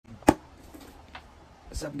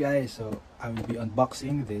What's up guys, so I will be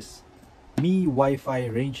unboxing this Mi Wi-Fi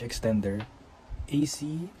range extender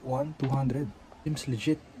AC1200. Seems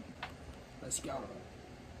legit. Let's go.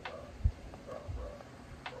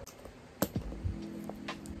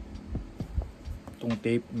 Itong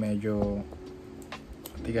tape medyo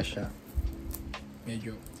tigas siya.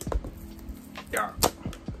 Medyo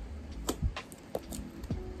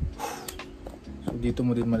so dito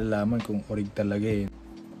mo din malalaman kung orig talaga eh.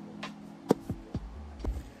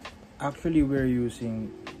 Actually, we're using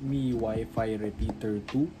Mi Wi-Fi Repeater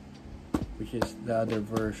 2, which is the other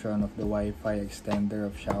version of the Wi-Fi extender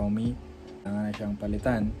of Xiaomi. Kailangan na siyang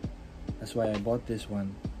palitan. That's why I bought this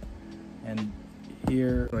one. And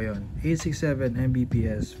here, so yun, 867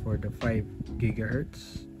 Mbps for the 5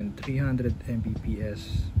 GHz and 300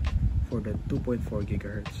 Mbps for the 2.4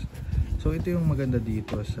 GHz. So ito yung maganda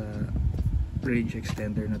dito sa range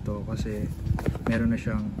extender na to kasi meron na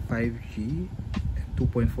siyang 5G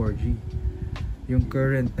 2.4G. Yung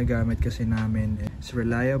current na gamit kasi namin is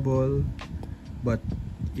reliable, but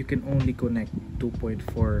you can only connect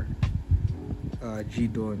 2.4G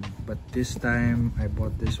doon. But this time I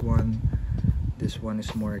bought this one. This one is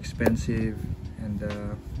more expensive and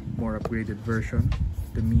more upgraded version,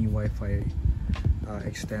 the Mi Wi-Fi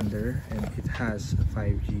extender, and it has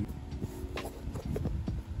 5G.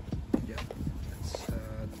 Yeah, let's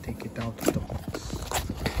take it out of the box.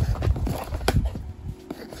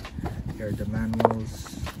 Here are the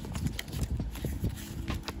manuals.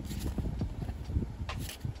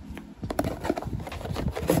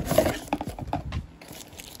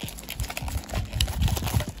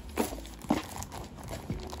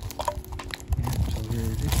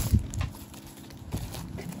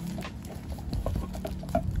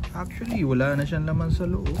 Actually, wala na siyang laman sa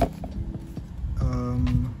loob.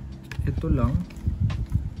 Ito lang.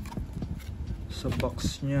 Sa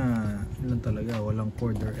box niya, yun talaga, walang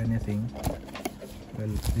cord or anything. Well,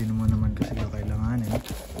 di naman kasi kakailanganin.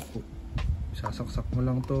 Sasaksak mo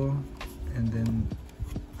lang to and then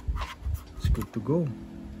it's good to go.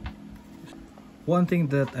 One thing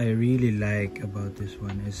that I really like about this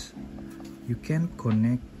one is you can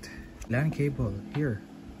connect LAN cable here.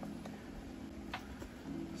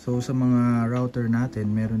 So sa mga router natin,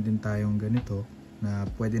 meron din tayong ganito na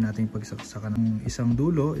pwede nating pagsaksakan. Ang isang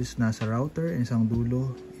dulo is nasa router, isang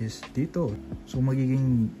dulo is dito. So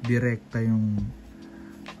magiging direkta yung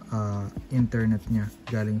internet niya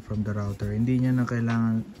galing from the router. Hindi niya na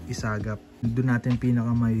kailangan isagap. Doon natin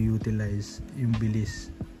pinaka may utilize yung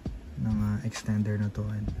bilis ng extender na to.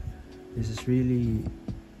 And this is really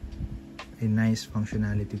a nice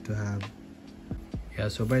functionality to have.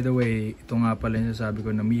 Yeah, so by the way, ito nga pala yung sabi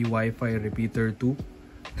ko na Mi Wi-Fi Repeater 2.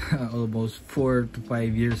 Almost 4 to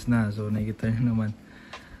 5 years na. So nakikita nyo naman,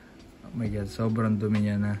 oh my god, sobrang dumi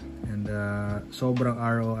niya na. And sobrang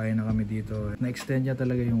ROI na kami dito. Na-extend niya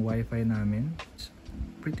talaga yung Wi-Fi namin. It's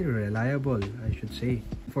pretty reliable, I should say.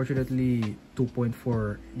 Unfortunately,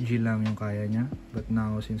 2.4G lang yung kaya niya. But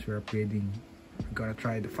now, since we're upgrading, we're gonna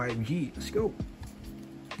try the 5G. Let's go!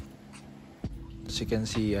 As you can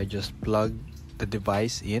see, I just plugged the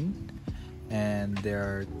device in. And there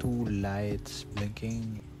are two lights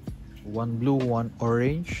blinking, one blue, one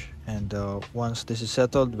orange. And once this is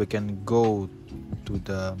settled, we can go to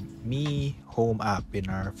the Mi Home app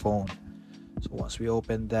in our phone. So once we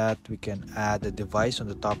open that, we can add a device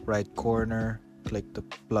on the top right corner. Click the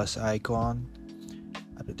plus icon,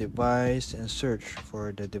 add the device, and search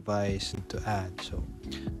for the device to add. So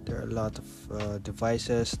there are a lot of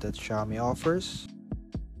devices that Xiaomi offers.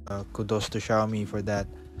 Kudos to Xiaomi for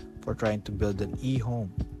that, for trying to build an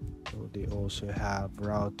e-home. So they also have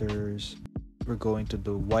routers. We're going to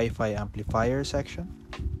the Wi-Fi amplifier section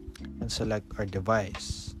and select our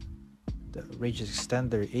device, the range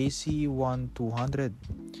extender AC1200.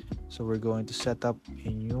 So we're going to set up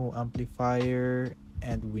a new amplifier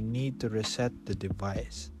and we need to reset the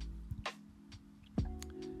device.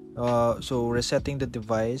 So resetting the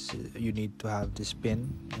device, you need to have this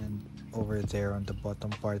pin, and over there on the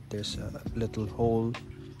bottom part there's a little hole.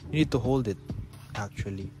 You need to hold it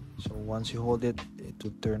actually. So once you hold it, it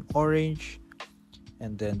will turn orange,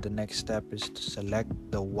 and then the next step is to select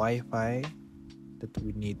the Wi-Fi that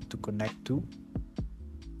we need to connect to.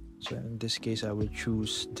 So in this case, I will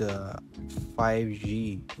choose the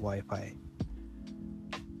 5G Wi-Fi.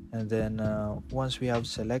 And then once we have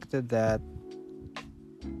selected that,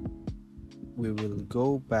 we will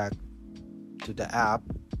go back to the app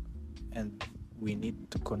and we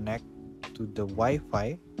need to connect to the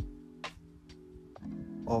Wi-Fi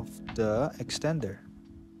of the extender.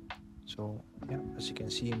 So yeah, as you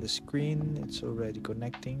can see in the screen, it's already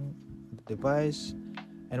connecting the device,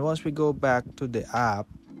 And once we go back to the app,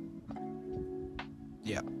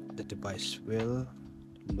 yeah, the device will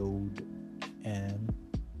load and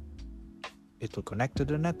it will connect to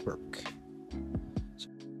the network. So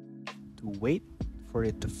to wait for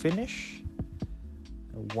it to finish.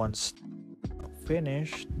 Once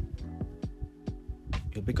finished,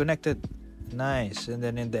 you'll be connected. Nice. And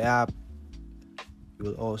then in the app, you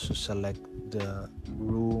will also select the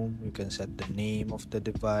room. You can set the name of the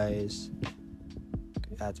device,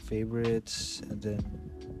 add favorites, and then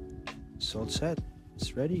it's all set.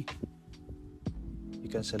 It's ready. You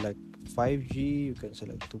can select 5G, you can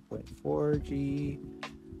select 2.4G,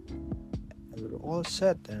 and we're all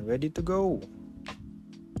set and ready to go.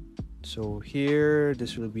 So here,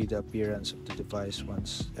 this will be the appearance of the device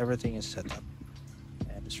once everything is set up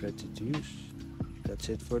and it's ready to use. That's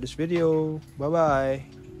it for this video. Bye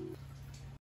bye.